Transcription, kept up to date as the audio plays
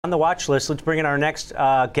On the watch list, let's bring in our next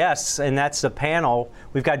guests, and that's the panel.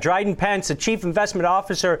 We've got Dryden Pence, the Chief Investment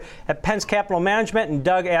Officer at Pence Capital Management, and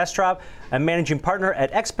Doug Astrop, a Managing Partner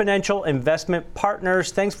at Exponential Investment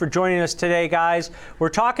Partners. Thanks for joining us today, guys. We're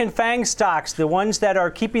talking FANG stocks, the ones that are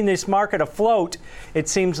keeping this market afloat, it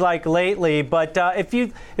seems like lately. But if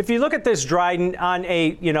you look at this, Dryden, on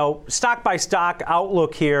a stock-by-stock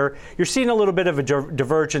outlook here, you're seeing a little bit of a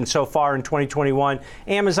divergence so far in 2021.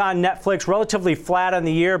 Amazon, Netflix, relatively flat on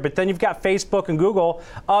the year, but then you've got Facebook and Google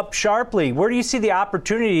up sharply. Where do you see the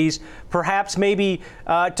opportunities, perhaps maybe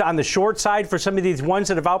on the short side for some of these ones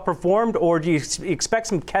that have outperformed, or do you expect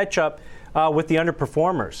some catch-up with the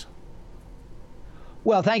underperformers?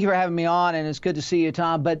 Well, thank you for having me on, and it's good to see you,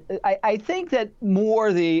 Tom. But I think that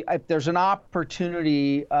if there's an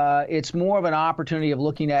opportunity, it's more of an opportunity of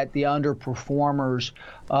looking at the underperformers,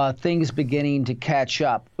 things beginning to catch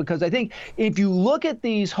up. Because I think if you look at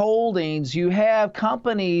these holdings, you have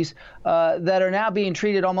companies that are now being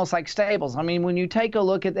treated almost like staples. I mean, when you take a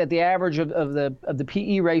look at the average of the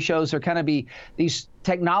PE ratios, they're kind of these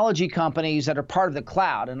technology companies that are part of the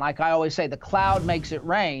cloud. And like I always say, the cloud makes it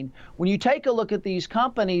rain. When you take a look at these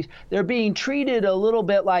companies, they're being treated a little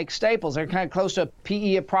bit like staples. They're kind of close to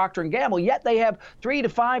PE at Procter & Gamble, yet they have 3 to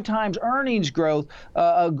 5 times earnings growth,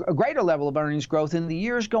 a greater level of earnings growth in the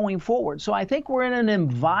years going forward. So I think we're in an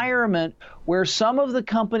environment where some of the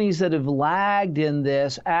companies that have lagged in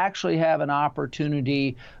this actually have an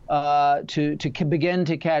opportunity to begin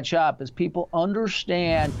to catch up as people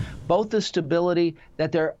understand both the stability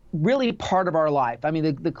that they're really part of our life. I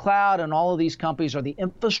mean, the cloud and all of these companies are the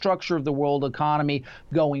infrastructure of the world economy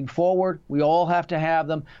going forward. We all have to have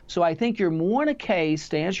them. So I think you're more in a case,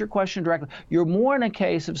 to answer your question directly, you're more in a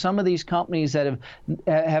case of some of these companies that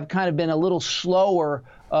have kind of been a little slower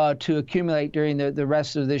to accumulate during the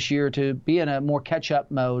rest of this year, to be in a more catch-up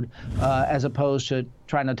mode as opposed to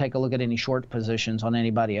trying to take a look at any short positions on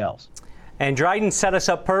anybody else. And Dryden set us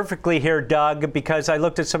up perfectly here, Doug, because I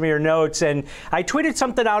looked at some of your notes, and I tweeted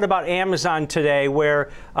something out about Amazon today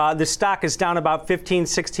where the stock is down about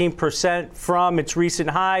 15-16% from its recent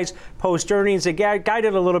highs. Post-earnings, it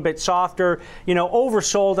guided a little bit softer,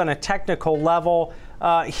 oversold on a technical level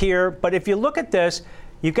here. But if you look at this,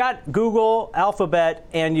 you've got Google, Alphabet,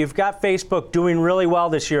 and you've got Facebook doing really well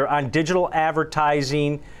this year on digital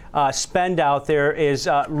advertising. Spend out there is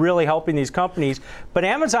really helping these companies. But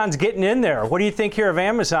Amazon's getting in there. What do you think here of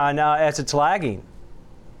Amazon as it's lagging?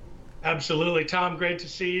 Absolutely. Tom, great to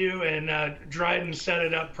see you. And Dryden set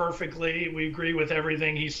it up perfectly. We agree with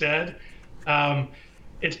everything he said.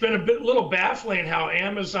 It's been a little baffling how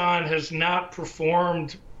Amazon has not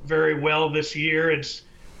performed very well this year. It's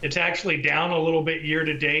actually down a little bit year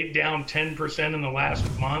to date, down 10% in the last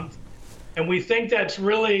month. And we think that's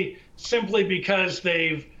really simply because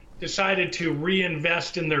they've decided to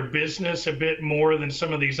reinvest in their business a bit more than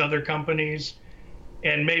some of these other companies.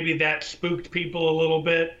 And maybe that spooked people a little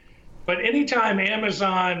bit. But anytime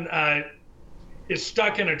Amazon is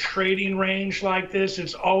stuck in a trading range like this,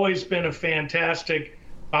 it's always been a fantastic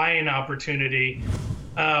buying opportunity.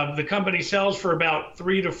 The company sells for about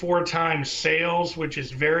 3 to 4 times sales, which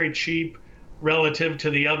is very cheap relative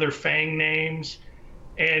to the other FANG names.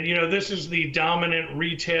 And, this is the dominant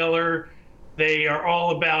retailer. They are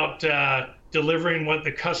all about delivering what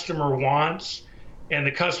the customer wants, and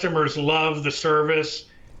the customers love the service.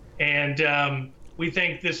 And we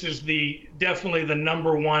think this is definitely the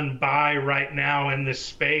 #1 buy right now in this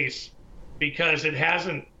space, because it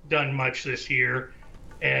hasn't done much this year.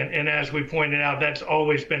 And as we pointed out, that's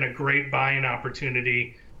always been a great buying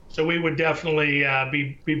opportunity. So we would definitely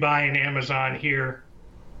be buying Amazon here.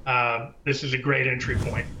 This is a great entry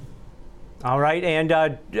point. All right,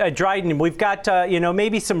 and Dryden, we've got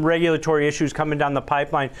maybe some regulatory issues coming down the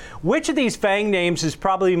pipeline. Which of these FANG names is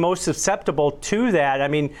probably most susceptible to that? I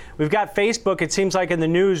mean, we've got Facebook. It seems like in the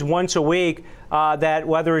news once a week that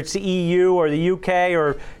whether it's the EU or the UK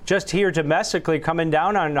or just here domestically coming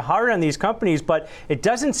down hard on these companies, but it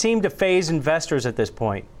doesn't seem to faze investors at this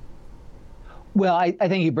point. Well, I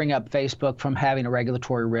think you bring up Facebook from having a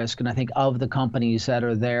regulatory risk, and I think of the companies that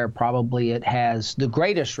are there, probably it has the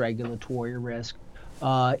greatest regulatory risk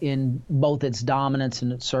in both its dominance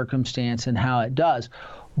and its circumstance and how it does.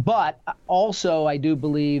 But also, I do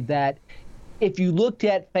believe that if you looked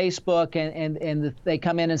at Facebook and they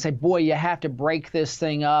come in and say, boy, you have to break this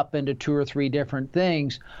thing up into 2 or 3 different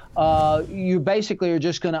things, you basically are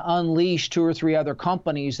just going to unleash 2 or 3 other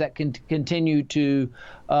companies that can continue to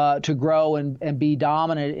grow and be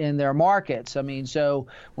dominant in their markets. I mean, so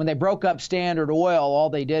when they broke up Standard Oil, all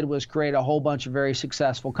they did was create a whole bunch of very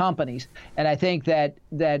successful companies. And I think that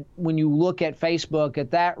when you look at Facebook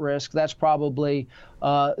at that risk, that's probably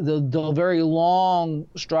the very long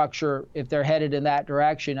structure. If they're headed in that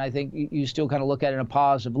direction, I think you still kind of look at it in a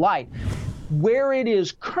positive light. Where it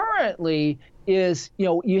is currently is,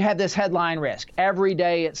 you have this headline risk. Every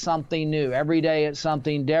day it's something new. Every day it's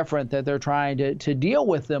something different that they're trying to deal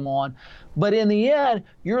with them on. But in the end,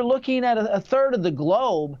 you're looking at a third of the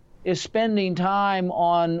globe is spending time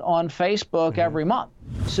on Facebook every month.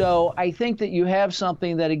 So I think that you have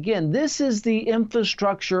something that, again, this is the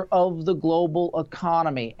infrastructure of the global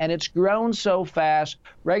economy, and it's grown so fast.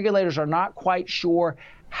 Regulators are not quite sure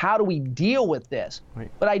how do we deal with this? Right.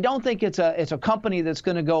 But I don't think it's a company that's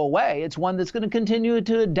going to go away. It's one that's going to continue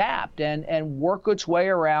to adapt and work its way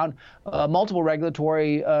around multiple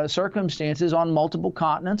regulatory circumstances on multiple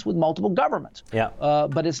continents with multiple governments. Yeah.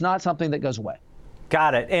 But it's not something that goes away.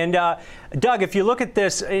 Got it. And Doug, if you look at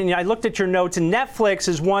this, and I looked at your notes, and Netflix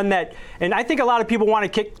is one that, and I think a lot of people want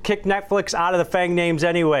to kick Netflix out of the FANG names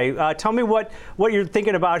anyway. Tell me what you're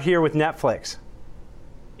thinking about here with Netflix.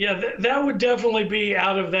 Yeah, that would definitely be,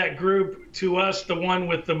 out of that group, to us, the one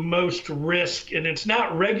with the most risk. And it's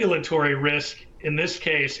not regulatory risk in this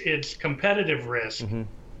case, it's competitive risk. Mm-hmm.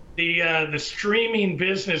 The streaming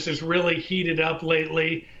business is really heated up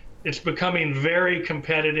lately. It's becoming very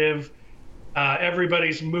competitive.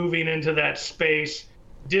 Everybody's moving into that space.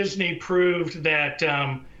 Disney proved that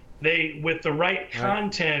with the right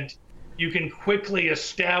content, you can quickly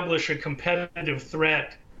establish a competitive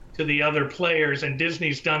threat to the other players, and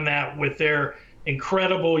Disney's done that with their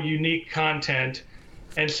incredible, unique content.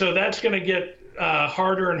 And so that's going to get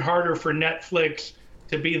harder and harder for Netflix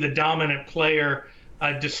to be the dominant player.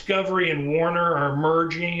 Discovery and Warner are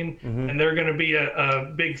merging, and they're going to be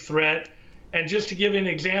a big threat. And just to give you an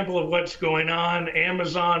example of what's going on,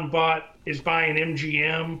 Amazon is buying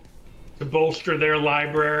MGM to bolster their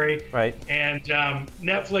library. Right. And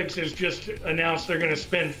Netflix has just announced they're going to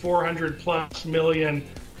spend $400+ million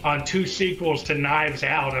on 2 sequels to Knives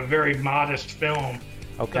Out, a very modest film.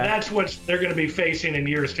 Okay. So that's what they're going to be facing in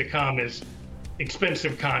years to come, is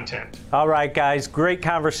expensive content. All right, guys, great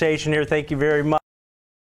conversation here. Thank you very much.